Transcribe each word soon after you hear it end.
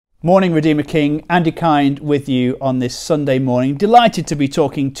Morning, Redeemer King. Andy Kind with you on this Sunday morning. Delighted to be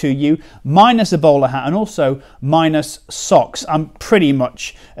talking to you, minus a bowler hat and also minus socks. I'm pretty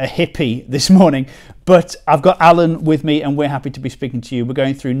much a hippie this morning, but I've got Alan with me and we're happy to be speaking to you. We're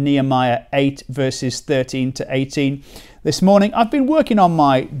going through Nehemiah 8 verses 13 to 18 this morning. I've been working on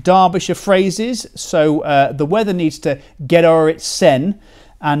my Derbyshire phrases, so the weather needs to get o'er its sen.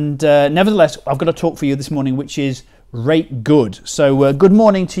 And nevertheless, I've got a talk for you this morning, which is rate good. So good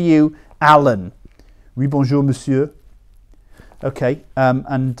morning to you, Alan. Oui, bonjour, monsieur. Okay, how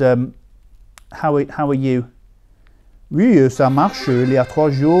are you? Oui, ça marche. Il y a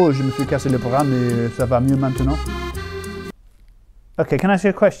 3 jours, je me suis cassé le bras, mais ça va mieux maintenant. Okay, can I ask you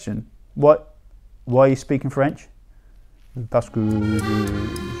a question? Why are you speaking French? Parce que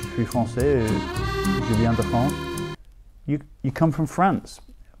je suis français. Je viens de France. You come from France.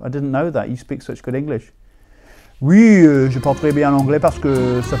 I didn't know that. You speak such good English. Oui, je parle très bien anglais parce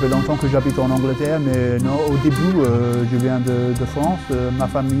que ça fait longtemps que j'habite en Angleterre, mais non, au début, je viens de France. Ma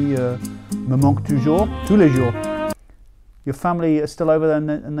famille me manque toujours, tous les jours. Your family are still over there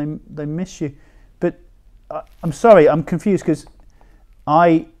and they miss you. But I'm sorry, I'm confused because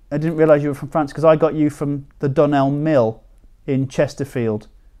I didn't realise you were from France because I got you from the Donnell Mill in Chesterfield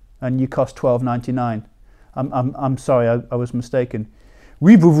and you cost $12.99. I'm sorry, I was mistaken.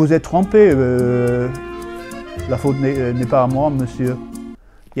 Oui, vous vous êtes trompé. La faute n'est pas à moi, monsieur.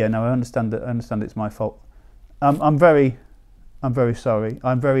 Yeah, no, I understand it's my fault. I'm very sorry.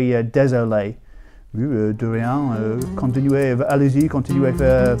 I'm very désolé. Oui, de rien. Allez-y, continuez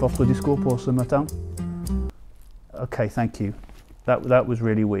faire votre discours pour ce matin. Okay, thank you. That was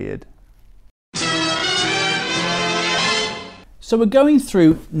really weird. So we're going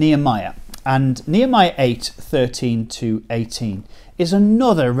through Nehemiah, and Nehemiah 8:13 to 18 is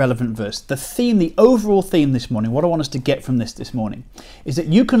another relevant verse. The theme, the overall theme this morning, what I want us to get from this morning, is that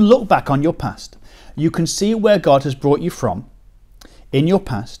you can look back on your past. You can see where God has brought you from in your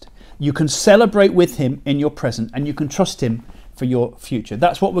past. You can celebrate with him in your present, and you can trust him for your future.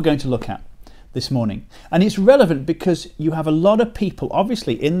 That's what we're going to look at this morning. And it's relevant because you have a lot of people,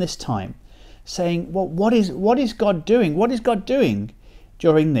 obviously, in this time saying, well, what is God doing? What is God doing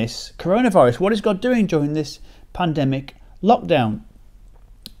during this coronavirus? What is God doing during this pandemic lockdown?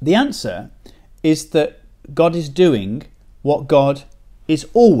 The answer is that God is doing what God is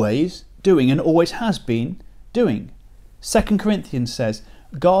always doing and always has been doing. 2 Corinthians says,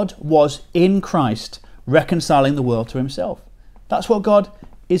 God was in Christ reconciling the world to himself. That's what God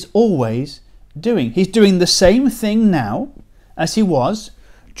is always doing. He's doing the same thing now as he was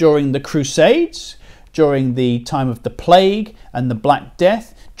during the Crusades, during the time of the plague and the Black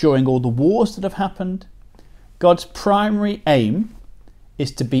Death, during all the wars that have happened. God's primary aim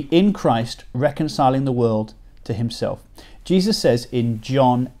is to be in Christ reconciling the world to himself. Jesus says in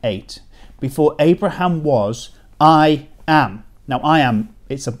John 8, before Abraham was, I am. Now I am,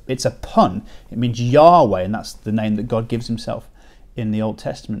 it's a pun. It means Yahweh, and that's the name that God gives himself in the Old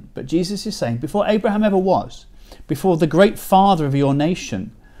Testament. But Jesus is saying, before Abraham ever was, before the great father of your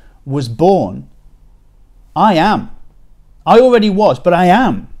nation was born, I am. I already was, but I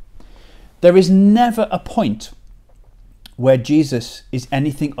am. There is never a point where Jesus is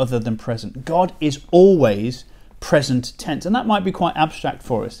anything other than present. God is always present tense, and that might be quite abstract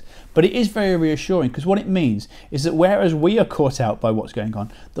for us, but it is very reassuring because what it means is that whereas we are caught out by what's going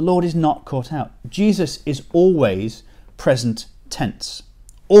on, the Lord is not caught out. Jesus is always present tense.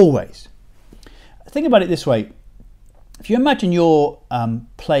 Always. Think about it this way. If you imagine you're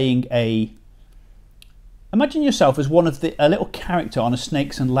imagine yourself as a little character on a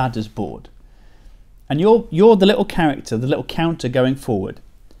snakes and ladders board. And you're the little character, the little counter going forward.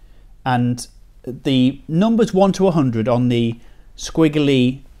 And the numbers 1 to 100 on the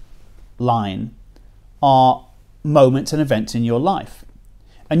squiggly line are moments and events in your life.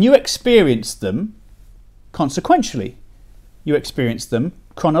 And you experience them consequentially. You experience them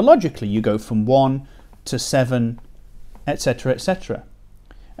chronologically. You go from 1 to 7, etc., etc.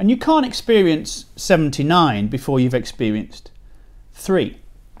 And you can't experience 79 before you've experienced 3.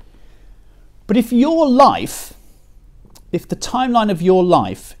 But if the timeline of your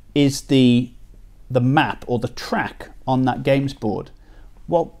life is the map or the track on that games board,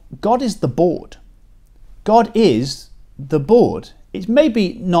 well, God is the board. God is the board. It's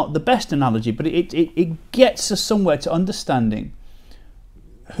maybe not the best analogy, but it gets us somewhere to understanding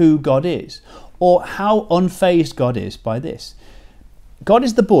who God is or how unfazed God is by this. God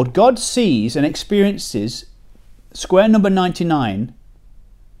is the board. God sees and experiences square number 99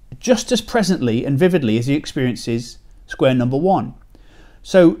 just as presently and vividly as he experiences square number 1.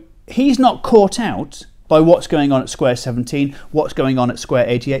 So he's not caught out by what's going on at square 17, what's going on at square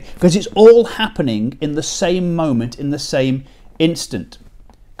 88, because it's all happening in the same moment, in the same instant.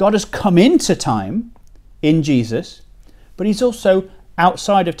 God has come into time in Jesus, but he's also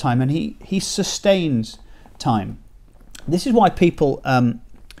outside of time, and he sustains time. This is why people,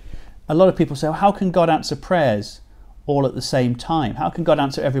 a lot of people say, well, how can God answer prayers all at the same time? How can God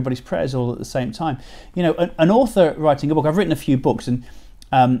answer everybody's prayers all at the same time? You know, an author writing a book, I've written a few books, and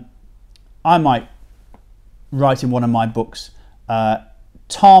I might write in one of my books,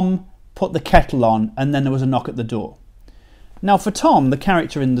 Tom put the kettle on and then there was a knock at the door. Now for Tom, the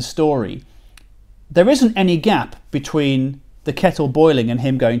character in the story, there isn't any gap between the kettle boiling and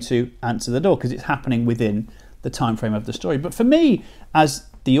him going to answer the door, because it's happening within the time frame of the story. But for me, as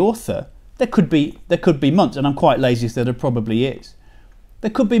the author, there could be months, and I'm quite lazy, so there probably is.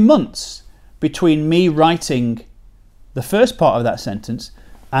 There could be months between me writing the first part of that sentence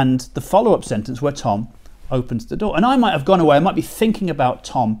and the follow-up sentence where Tom opens the door. And I might have gone away, I might be thinking about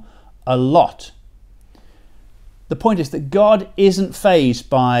Tom a lot. The point is that God isn't fazed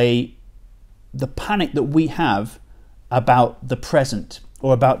by the panic that we have about the present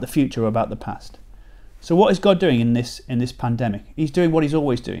or about the future or about the past. So what is God doing in this pandemic? He's doing what he's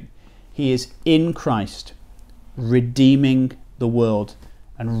always doing. He is in Christ, redeeming the world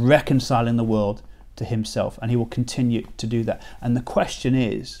and reconciling the world to himself, and he will continue to do that. And the question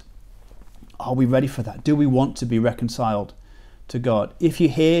is, are we ready for that? Do we want to be reconciled to God? If you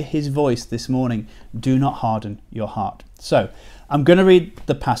hear his voice this morning, do not harden your heart. So I'm going to read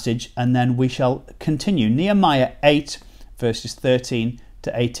the passage and then we shall continue. Nehemiah 8 verses 13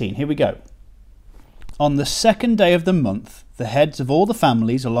 to 18. Here we go. On the second day of the month, the heads of all the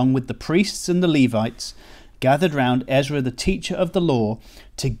families, along with the priests and the Levites, gathered round Ezra, the teacher of the law,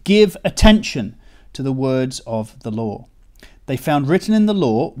 to give attention to the words of the law. They found written in the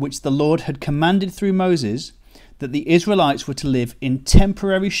law, which the Lord had commanded through Moses, that the Israelites were to live in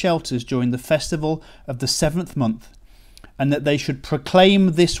temporary shelters during the festival of the 7th month, and that they should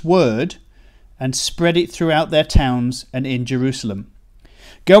proclaim this word and spread it throughout their towns and in Jerusalem.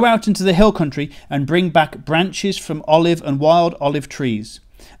 Go out into the hill country and bring back branches from olive and wild olive trees,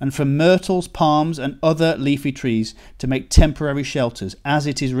 and from myrtles, palms, and other leafy trees to make temporary shelters, as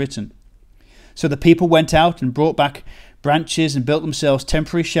it is written. So the people went out and brought back branches and built themselves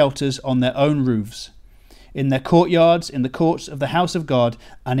temporary shelters on their own roofs, in their courtyards, in the courts of the house of God,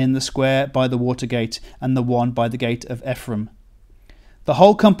 and in the square by the water gate, and the one by the gate of Ephraim. The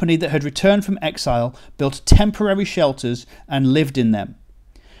whole company that had returned from exile built temporary shelters and lived in them.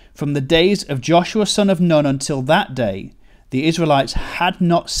 From the days of Joshua son of Nun until that day, the Israelites had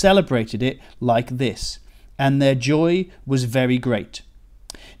not celebrated it like this, and their joy was very great.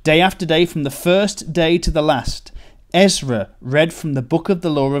 Day after day, from the first day to the last, Ezra read from the book of the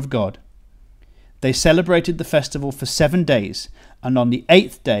law of God. They celebrated the festival for 7 days, and on the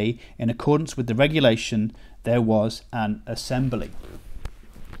 8th day, in accordance with the regulation, there was an assembly.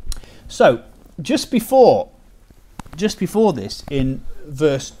 So, just before this, in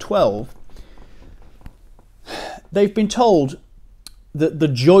verse 12, they've been told that the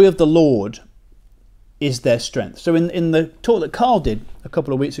joy of the Lord is their strength. So in the talk that Carl did a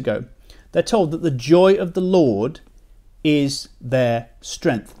couple of weeks ago, they're told that the joy of the Lord is their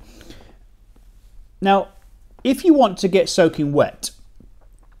strength. Now, if you want to get soaking wet,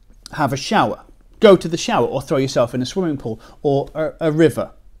 have a shower. Go to the shower or throw yourself in a swimming pool or a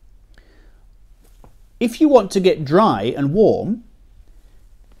river. If you want to get dry and warm,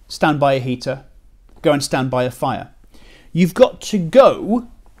 stand by a heater, go and stand by a fire. You've got to go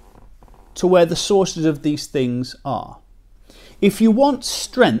to where the sources of these things are. If you want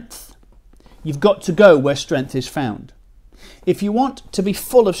strength, you've got to go where strength is found. If you want to be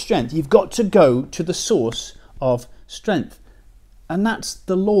full of strength, you've got to go to the source of strength, and that's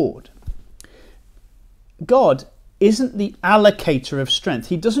the Lord. God isn't the allocator of strength.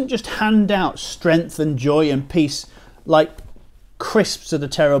 He doesn't just hand out strength and joy and peace like crisps at a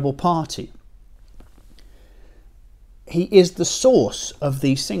terrible party. He is the source of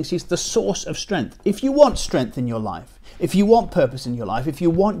these things. He's the source of strength. If you want strength in your life, if you want purpose in your life, if you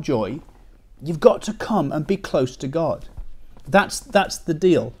want joy, you've got to come and be close to God. That's the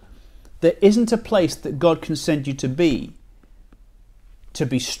deal. There isn't a place that God can send you to be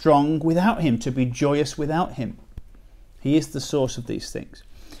strong without him, to be joyous without him. He is the source of these things.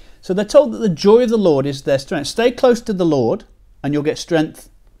 So they're told that the joy of the Lord is their strength. Stay close to the Lord and you'll get strength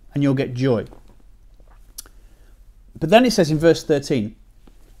and you'll get joy. But then it says in verse 13,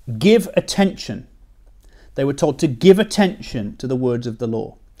 give attention. They were told to give attention to the words of the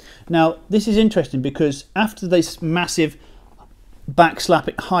law. Now, this is interesting because after this massive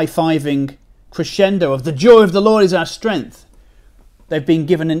backslapping, high-fiving crescendo of the joy of the Lord is our strength, they've been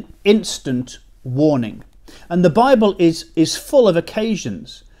given an instant warning. And the Bible is full of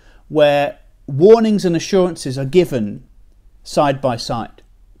occasions where warnings and assurances are given side by side.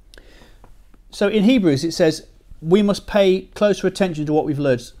 So in Hebrews it says we must pay closer attention to what we've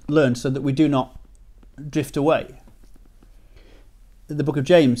learned so that we do not drift away. The book of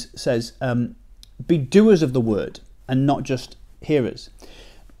James says, be doers of the word and not just hearers.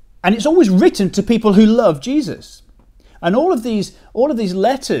 And it's always written to people who love Jesus. And all of these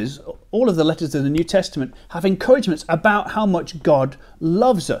letters, all of the letters in the New Testament have encouragements about how much God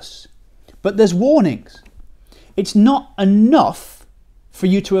loves us. But there's warnings. It's not enough for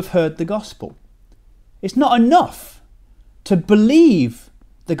you to have heard the gospel. It's not enough to believe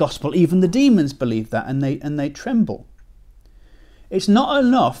the gospel. Even the demons believe that and they tremble. It's not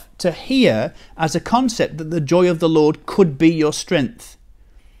enough to hear as a concept that the joy of the Lord could be your strength.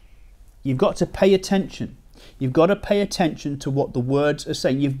 You've got to pay attention. You've got to pay attention to what the words are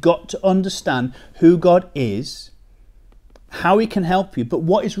saying. You've got to understand who God is, how he can help you, but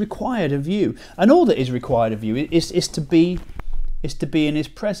what is required of you. And all that is required of you is to be in his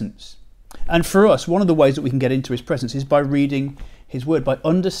presence. And for us, one of the ways that we can get into his presence is by reading his word, by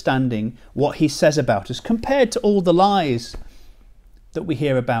understanding what he says about us, compared to all the lies that we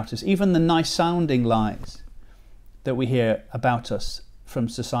hear about us, even the nice sounding lies that we hear about us from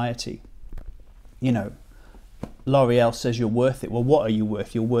society. You know, L'Oreal says you're worth it. Well, what are you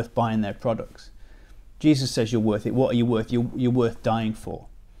worth? You're worth buying their products. Jesus says you're worth it. What are you worth? You're worth dying for.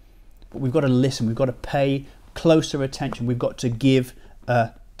 But we've got to listen. We've got to pay closer attention. We've got to give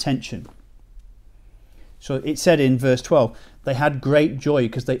attention. So it said in verse 12, they had great joy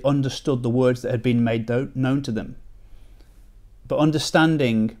because they understood the words that had been made known to them. But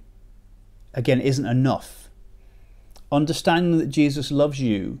understanding, again, isn't enough. Understanding that Jesus loves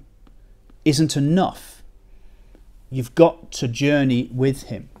you isn't enough. You've got to journey with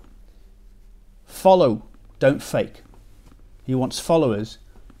him. Follow, don't fake. He wants followers,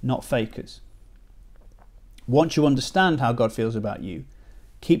 not fakers. Once you understand how God feels about you,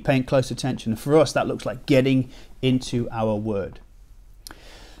 keep paying close attention. For us, that looks like getting into our word.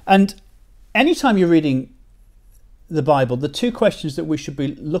 And anytime you're reading the Bible, the two questions that we should be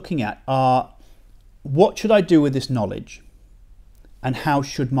looking at are, what should I do with this knowledge? And how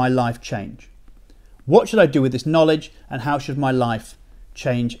should my life change? What should I do with this knowledge? And how should my life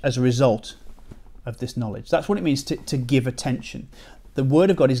change as a result of this knowledge? That's what it means to give attention. The Word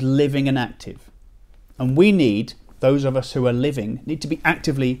of God is living and active. And we need, those of us who are living, need to be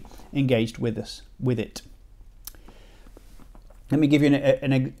actively engaged with it. Let me give you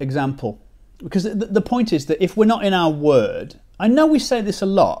an example. Because the point is that if we're not in our Word, I know we say this a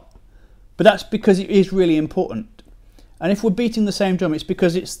lot, but that's because it is really important. And if we're beating the same drum, it's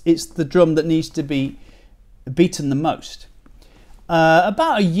because it's the drum that needs to be beaten the most.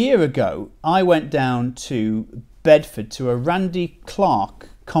 About a year ago, I went down to Bedford to a Randy Clark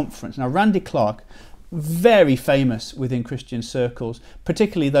conference. Now, Randy Clark, very famous within Christian circles,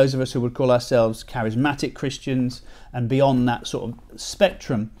 particularly those of us who would call ourselves charismatic Christians and beyond that sort of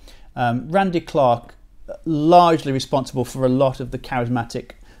spectrum. Randy Clark, largely responsible for a lot of the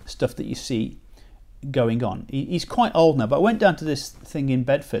charismatic stuff that you see going on. He's quite old now, but I went down to this thing in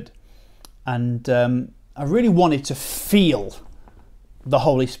Bedford and I really wanted to feel the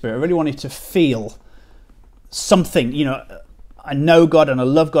Holy Spirit. I really wanted to feel something. You know, I know God and I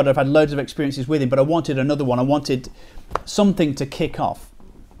love God. I've had loads of experiences with him, but I wanted another one. I wanted something to kick off.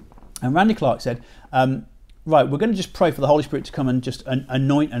 And Randy Clark said, right, we're going to just pray for the Holy Spirit to come and just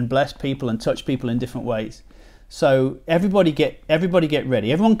anoint and bless people and touch people in different ways. So everybody get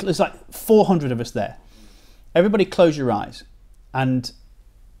ready. There's like 400 of us there. Everybody close your eyes. And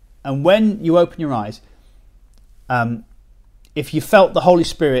when you open your eyes, if you felt the Holy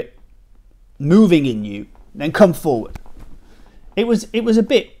Spirit moving in you, then come forward. It was a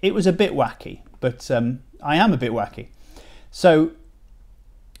bit wacky, but I am a bit wacky. So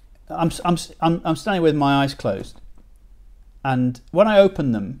I'm standing with my eyes closed, and when I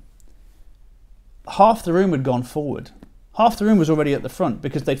opened them, half the room had gone forward. Half the room was already at the front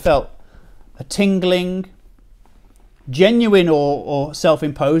because they'd felt a tingling, genuine or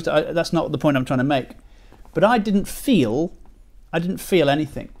self-imposed. That's not the point I'm trying to make. But I didn't feel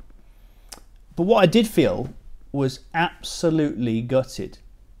anything. But what I did feel was absolutely gutted.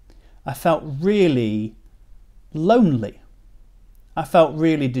 I felt really lonely. I felt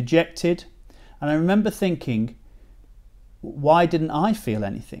really dejected. And I remember thinking, why didn't I feel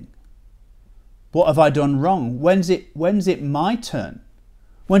anything? What have I done wrong? When's it my turn?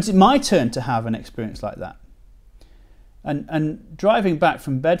 When's it my turn to have an experience like that? And driving back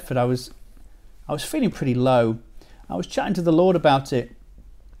from Bedford, I was I was feeling pretty low. I was chatting to the Lord about it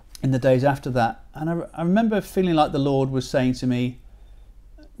in the days after that, and I remember feeling like the Lord was saying to me,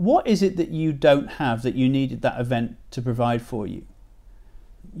 what is it that you don't have that you needed that event to provide for you?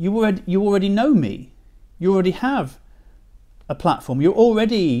 You already know me. You already have a platform. You're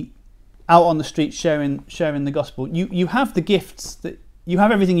already out on the street sharing the gospel. You have the gifts, that you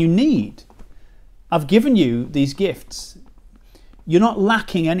have everything you need. I've given you these gifts. You're not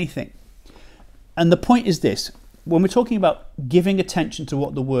lacking anything. And the point is this: when we're talking about giving attention to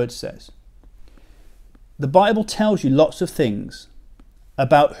what the Word says, the Bible tells you lots of things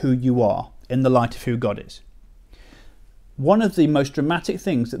about who you are in the light of who God is. One of the most dramatic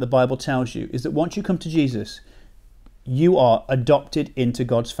things that the Bible tells you is that once you come to Jesus, you are adopted into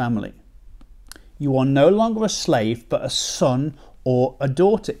God's family. You are no longer a slave, but a son or a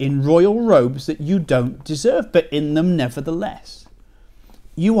daughter in royal robes that you don't deserve, but in them nevertheless.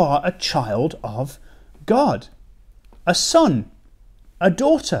 You are a child of God, a son, a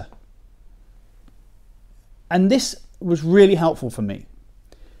daughter. And this was really helpful for me.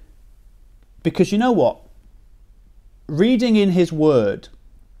 Because you know what? Reading in His Word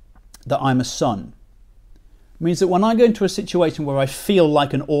that I'm a son means that when I go into a situation where I feel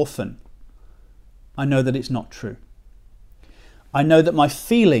like an orphan, I know that it's not true. I know that my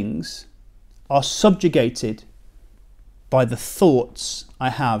feelings are subjugated by the thoughts I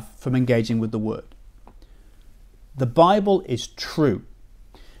have from engaging with the Word. The Bible is true,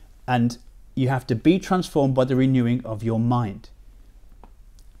 and you have to be transformed by the renewing of your mind.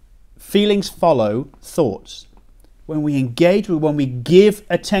 Feelings follow thoughts. When we engage with, when we give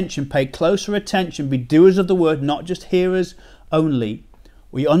attention, pay closer attention, be doers of the Word, not just hearers only,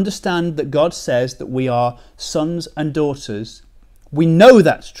 we understand that God says that we are sons and daughters. We know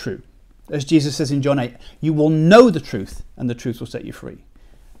that's true. As Jesus says in John 8, you will know the truth and the truth will set you free.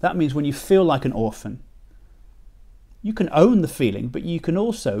 That means when you feel like an orphan, you can own the feeling, but you can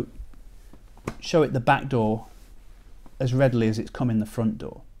also show it the back door as readily as it's come in the front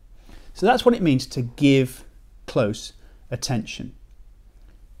door. So that's what it means to give close attention.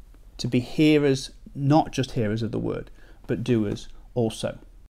 To be hearers, not just hearers of the Word, but doers also.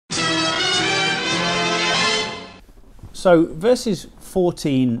 So verses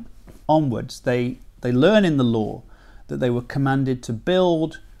 14 onwards, they learn in the law that they were commanded to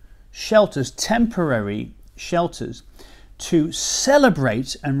build shelters, temporary shelters, to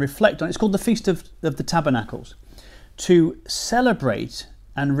celebrate and reflect on. It's called the Feast of the Tabernacles. To celebrate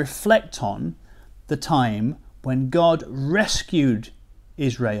and reflect on the time when God rescued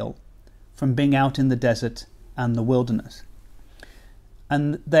Israel from being out in the desert and the wilderness.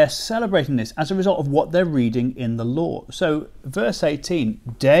 And they're celebrating this as a result of what they're reading in the law. So verse 18,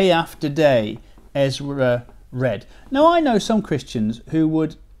 day after day, Ezra read. Now I know some Christians who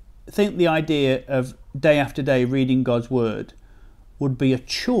would think the idea of day after day reading God's Word would be a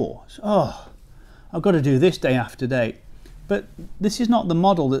chore. Oh, I've got to do this day after day. But this is not the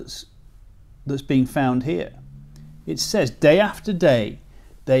model that's being found here. It says day after day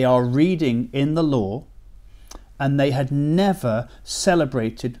they are reading in the law, and they had never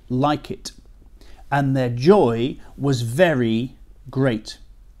celebrated like it, and their joy was very great.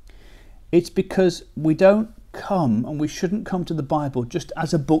 It's because we don't come, and we shouldn't come to the Bible just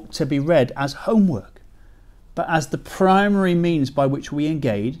as a book to be read as homework, but as the primary means by which we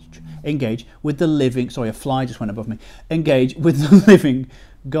engage with the living, sorry, a fly just went above me, engage with the living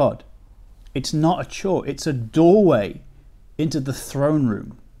God. It's not a chore, it's a doorway into the throne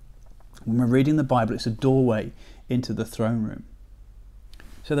room. When we're reading the Bible, it's a doorway into the throne room.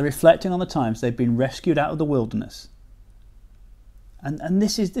 So they're reflecting on the times they've been rescued out of the wilderness. And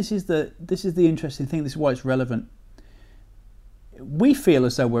this is the interesting thing, this is why it's relevant. We feel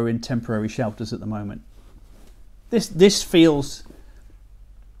as though we're in temporary shelters at the moment. This feels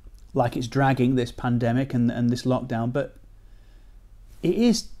like it's dragging, this pandemic and this lockdown, but it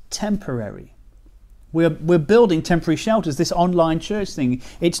is temporary. We're building temporary shelters, this online church thing.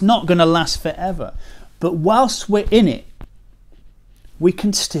 It's not going to last forever. But whilst we're in it, we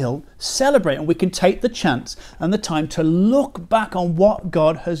can still celebrate, and we can take the chance and the time to look back on what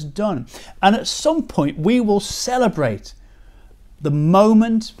God has done. And at some point we will celebrate the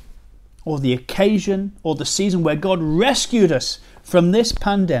moment or the occasion or the season where God rescued us from this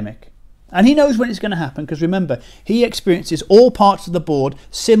pandemic. And He knows when it's going to happen, because remember, He experiences all parts of the board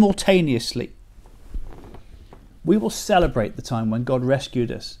simultaneously. We will celebrate the time when God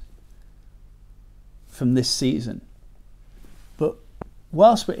rescued us from this season. But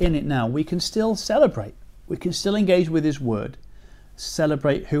whilst we're in it now, we can still celebrate. We can still engage with His Word,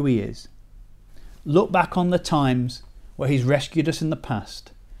 celebrate who He is, look back on the times where He's rescued us in the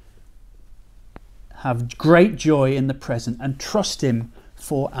past, have great joy in the present, and trust him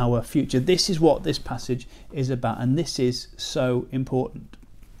for our future. This is what this passage is about, and this is so important.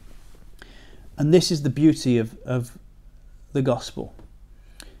 And this is the beauty of the gospel.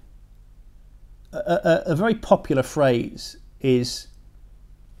 A very popular phrase is,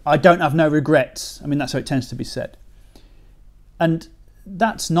 I don't have no regrets. I mean, that's how it tends to be said. And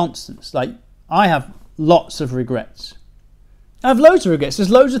that's nonsense. Like, I have lots of regrets. I have loads of regrets. There's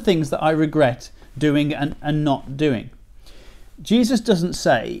loads of things that I regret doing and not doing. Jesus doesn't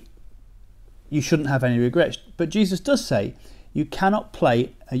say you shouldn't have any regrets, but Jesus does say you cannot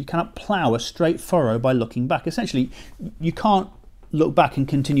plough a straight furrow by looking back. Essentially, you can't look back and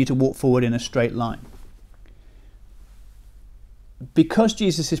continue to walk forward in a straight line. Because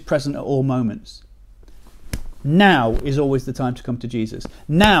Jesus is present at all moments, now is always the time to come to Jesus.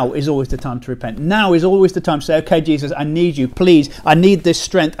 Now is always the time to repent. Now is always the time to say, okay, Jesus, I need you. Please, I need this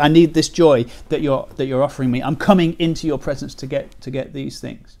strength. I need this joy that you're offering me. I'm coming into your presence to get these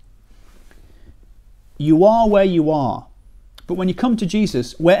things. You are where you are. But when you come to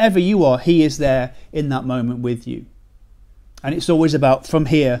Jesus, wherever you are, he is there in that moment with you. And it's always about, from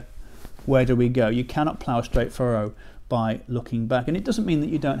here, where do we go? You cannot plough a straight furrow by looking back. And it doesn't mean that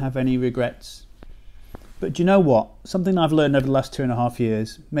you don't have any regrets. But do you know what? Something I've learned over the last 2.5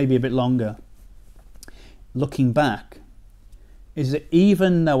 years, maybe a bit longer, looking back, is that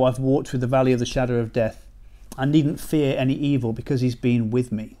even though I've walked through the valley of the shadow of death, I needn't fear any evil because he's been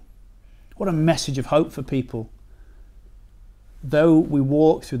with me. What a message of hope for people. Though we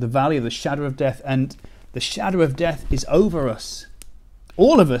walk through the valley of the shadow of death, and the shadow of death is over us,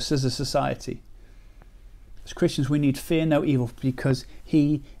 all of us as a society. As Christians, we need fear no evil because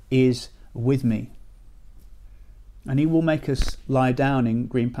he is with me. And he will make us lie down in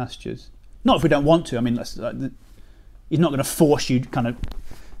green pastures. Not if we don't want to. I mean, he's not going to force you kind of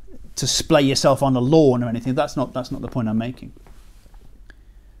to splay yourself on a lawn or anything. That's not the point I'm making.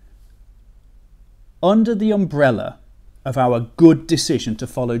 Under the umbrella of our good decision to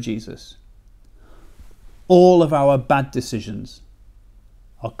follow Jesus, all of our bad decisions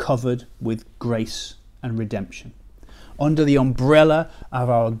are covered with grace and redemption. Under the umbrella of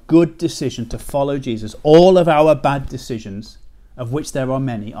our good decision to follow Jesus, all of our bad decisions, of which there are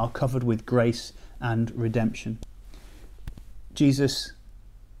many, are covered with grace and redemption. Jesus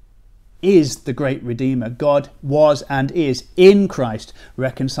is the great Redeemer. God was and is in Christ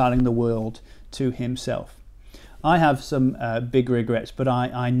reconciling the world to himself. I have some big regrets, but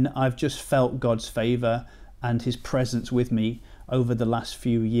I've just felt God's favour and his presence with me over the last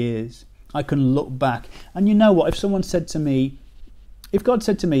few years. I can look back, and you know what, if God said to me,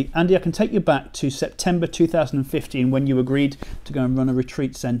 Andy, I can take you back to September 2015 when you agreed to go and run a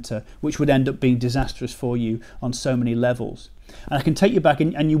retreat centre, which would end up being disastrous for you on so many levels. And I can take you back,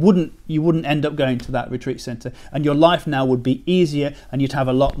 and you wouldn't end up going to that retreat centre, and your life now would be easier and you'd have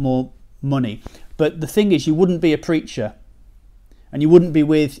a lot more money. But the thing is, you wouldn't be a preacher, and you wouldn't be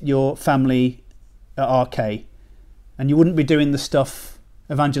with your family at RK, and you wouldn't be doing the stuff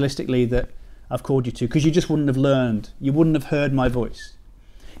evangelistically that I've called you to, because you just wouldn't have learned. You wouldn't have heard my voice.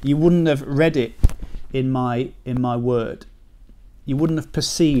 You wouldn't have read it in my word. You wouldn't have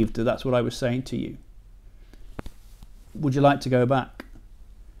perceived that that's what I was saying to you. Would you like to go back?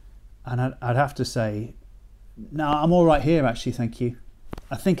 And I'd have to say, no, I'm all right here, actually, thank you.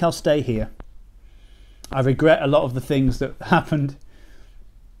 I think I'll stay here. I regret a lot of the things that happened,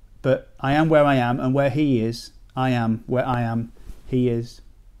 but I am where I am, and where he is, I am where I am, he is.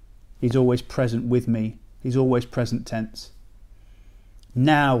 He's always present with me. He's always present tense.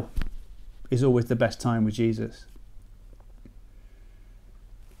 Now is always the best time with Jesus.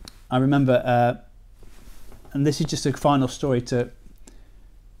 I remember, and this is just a final story to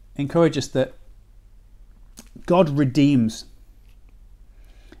encourage us, that God redeems.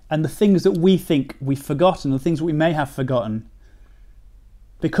 And the things that we think we've forgotten, the things that we may have forgotten,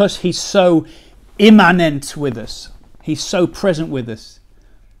 because he's so immanent with us, he's so present with us.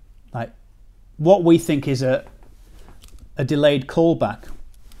 Like, what we think is a delayed callback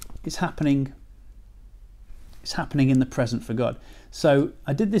is happening. It's happening in the present for God. So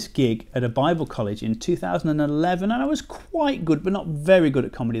I did this gig at a Bible college in 2011, and I was quite good, but not very good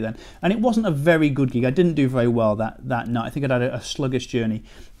at comedy then. And it wasn't a very good gig. I didn't do very well that night. I think I'd had a sluggish journey.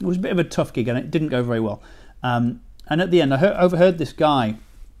 It was a bit of a tough gig, and it didn't go very well. And at the end, I overheard this guy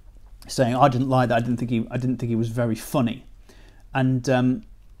saying, "I didn't like that. I didn't think he was very funny." And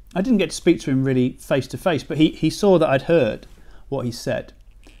I didn't get to speak to him really face to face, but he saw that I'd heard what he said,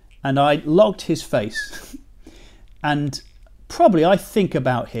 and I logged his face. And probably I think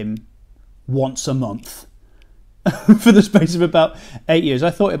about him once a month, for the space of about 8 years. I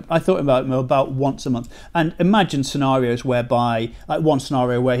thought about him about once a month, and imagine scenarios whereby, like one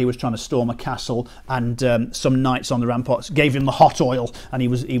scenario where he was trying to storm a castle, and some knights on the ramparts gave him the hot oil, and he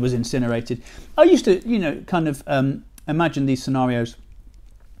was incinerated. I used to, kind of imagine these scenarios,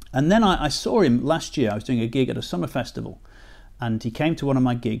 and then I saw him last year. I was doing a gig at a summer festival, and he came to one of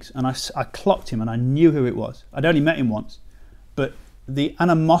my gigs, and I clocked him, and I knew who it was. I'd only met him once, but the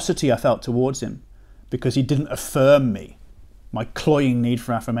animosity I felt towards him, because he didn't affirm me, my cloying need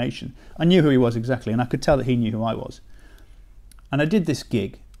for affirmation. I knew who he was exactly, and I could tell that he knew who I was. And I did this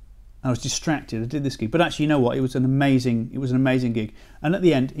gig. I was distracted. I did this gig, but actually, you know what? It was an amazing gig. And at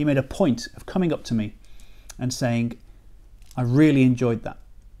the end, he made a point of coming up to me and saying, "I really enjoyed that."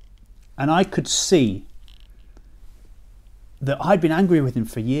 And I could see that I'd been angry with him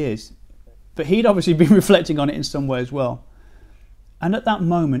for years, but he'd obviously been reflecting on it in some way as well. And at that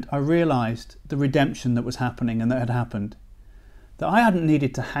moment, I realised the redemption that was happening and that had happened. That I hadn't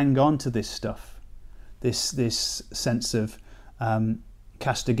needed to hang on to this stuff, this sense of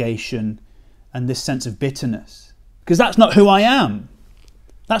castigation and this sense of bitterness. Because that's not who I am.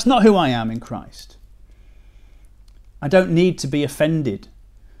 That's not who I am in Christ. I don't need to be offended,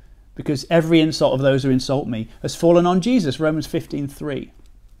 because every insult of those who insult me has fallen on Jesus, Romans 15:3.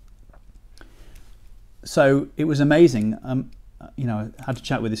 So it was amazing. I had to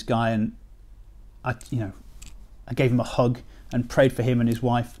chat with this guy, and I gave him a hug and prayed for him and his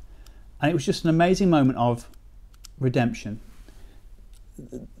wife, and it was just an amazing moment of redemption.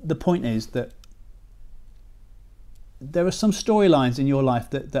 The point is that there are some storylines in your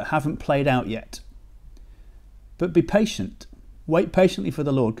life that haven't played out yet, but be patient. Wait patiently for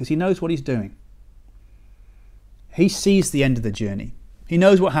the Lord, because he knows what he's doing. He sees the end of the journey. He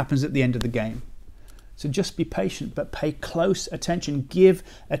knows what happens at the end of the game. So just be patient, but pay close attention. Give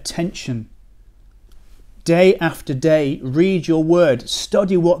attention. Day after day, read your word.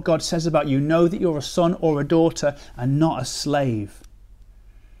 Study what God says about you. Know that you're a son or a daughter and not a slave.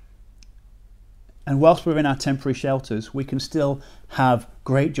 And whilst we're in our temporary shelters, we can still have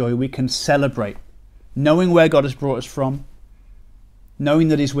great joy. We can celebrate, knowing where God has brought us from, knowing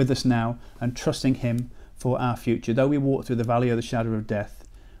that he's with us now, and trusting him for our future. Though we walk through the valley of the shadow of death,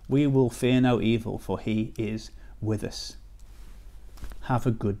 we will fear no evil, for he is with us. Have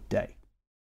a good day.